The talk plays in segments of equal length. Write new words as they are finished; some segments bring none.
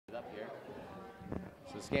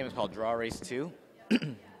game is called DrawRace 2.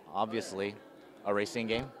 Obviously, a racing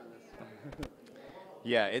game.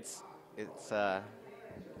 Yeah, it's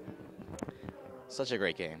such a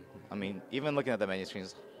great game. I mean, even looking at the menu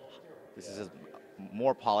screens, this is just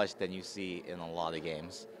more polished than you see in a lot of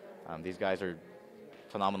games. These guys are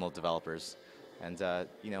phenomenal developers, and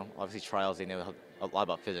you know, obviously Trials, they know a lot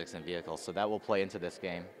about physics and vehicles, so that will play into this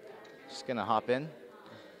game. Just gonna hop in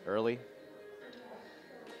early.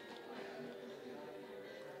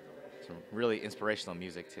 Some really inspirational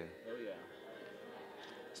music too. Oh yeah.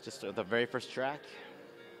 It's just the very first track.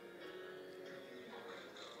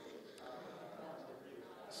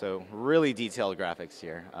 So really detailed graphics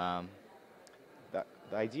here.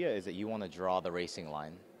 The idea is that you want to draw the racing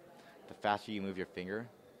line. The faster you move your finger,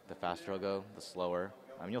 the faster it'll go, the slower.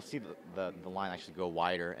 You'll see the line actually go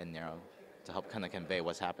wider and narrow to help kind of convey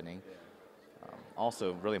what's happening.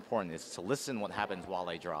 Also, really important is to listen what happens while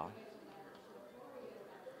I draw.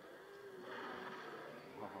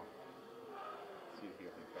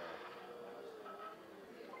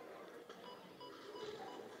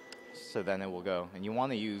 So then it will go. And you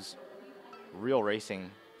want to use real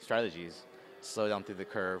racing strategies. Slow down through the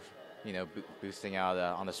curve, you know, boosting out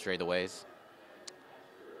on the straightaways.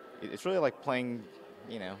 It's really like playing,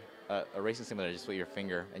 you know, a racing simulator just with your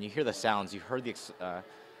finger. And you hear the sounds. You heard the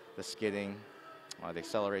skidding, the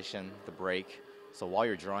acceleration, the brake. So while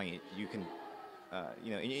you're drawing it, you can,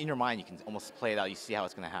 you know, in your mind, you can almost play it out. You see how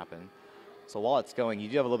it's going to happen. So while it's going, you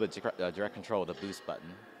do have a little bit of direct control with the boost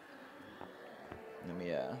button. Let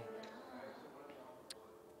me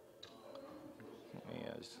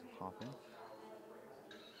just hop in.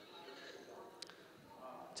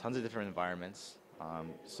 Tons of different environments.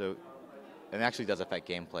 So it actually does affect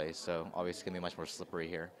gameplay, so obviously it's going to be much more slippery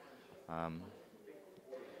here.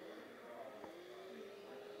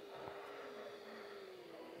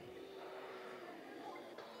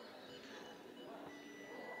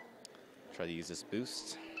 Try to use this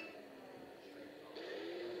boost.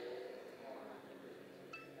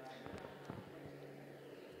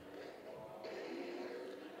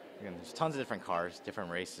 Again, there's tons of different cars,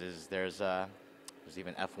 different races. There's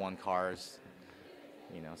even F1 cars,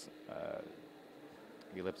 you know,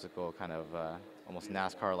 elliptical kind of almost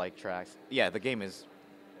NASCAR-like tracks. Yeah, the game is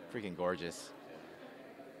freaking gorgeous.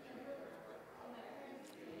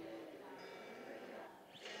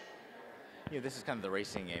 You know, this is kind of the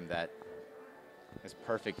racing game that is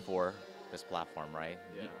perfect for this platform, right?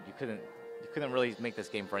 Yeah. You couldn't really make this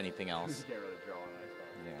game for anything else. You can't really draw on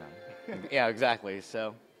that. Yeah. Yeah, exactly.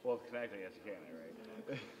 So. Well, connecting, yes, you can,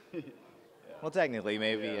 right? Yeah. Well, technically,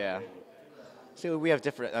 maybe, yeah. Maybe. So we have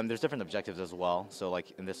different. There's different objectives as well. So,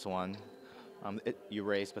 like in this one, you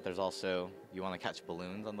race, but there's also you want to catch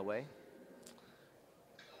balloons on the way.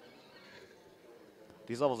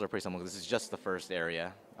 These levels are pretty similar. This is just the first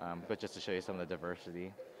area, but just to show you some of the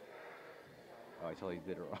diversity. Oh, I totally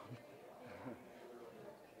did it wrong.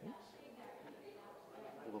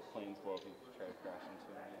 Will the planes blow up if you try to crash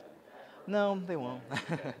into them? No, they won't.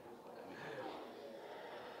 Okay.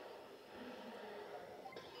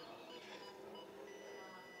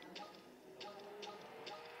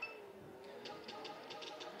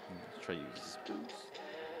 Let's try to use this boost.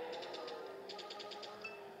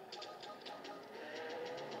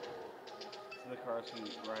 So the cars can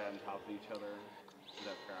ride on top of each other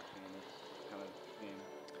without crashing in this kind of game?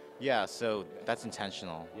 Yeah, so that's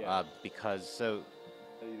intentional. Yeah. Because so.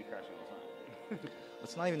 So you'd be crashing all the time.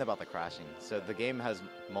 It's not even about the crashing. So the game has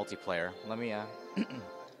multiplayer. Let me.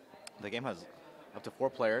 The game has up to 4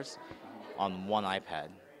 players on one iPad.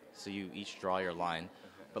 So you each draw your line.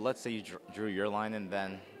 But let's say you drew your line and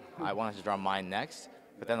then I wanted to draw mine next.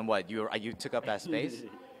 But then what? You took up that space.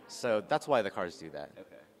 So that's why the cars do that.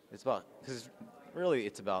 Okay. It's about because really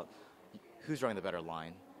it's about who's drawing the better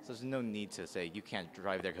line. So there's no need to say you can't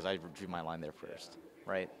drive there because I drew my line there first,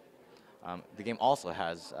 right? The game also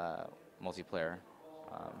has multiplayer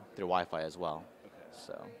through Wi-Fi as well. Okay.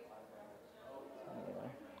 So.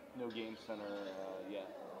 No game center yet.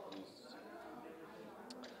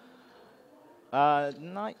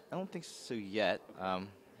 Not. I don't think so yet.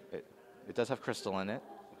 It does have Crystal in it.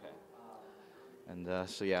 Okay. And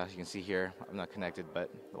so yeah, you can see here, I'm not connected,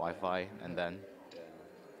 but the Wi-Fi, and then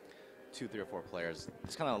 2, 3, or 4 players.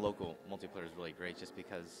 This kind of local multiplayer is really great, just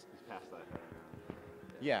because. It's past that.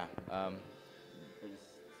 Yeah. They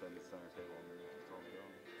just send the center table and it's all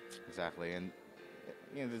going. Exactly, and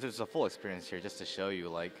you know, there's a full experience here just to show you,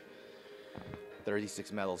 like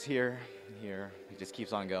 36 medals here, here. It just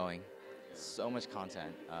keeps on going. So much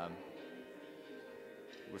content.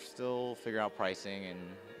 We're still figuring out pricing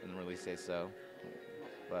and release date, so.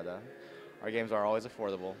 But our games are always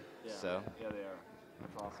affordable. Yeah. So. Yeah, they are.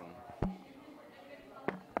 That's awesome.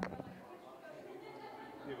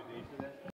 Do you have a date for that?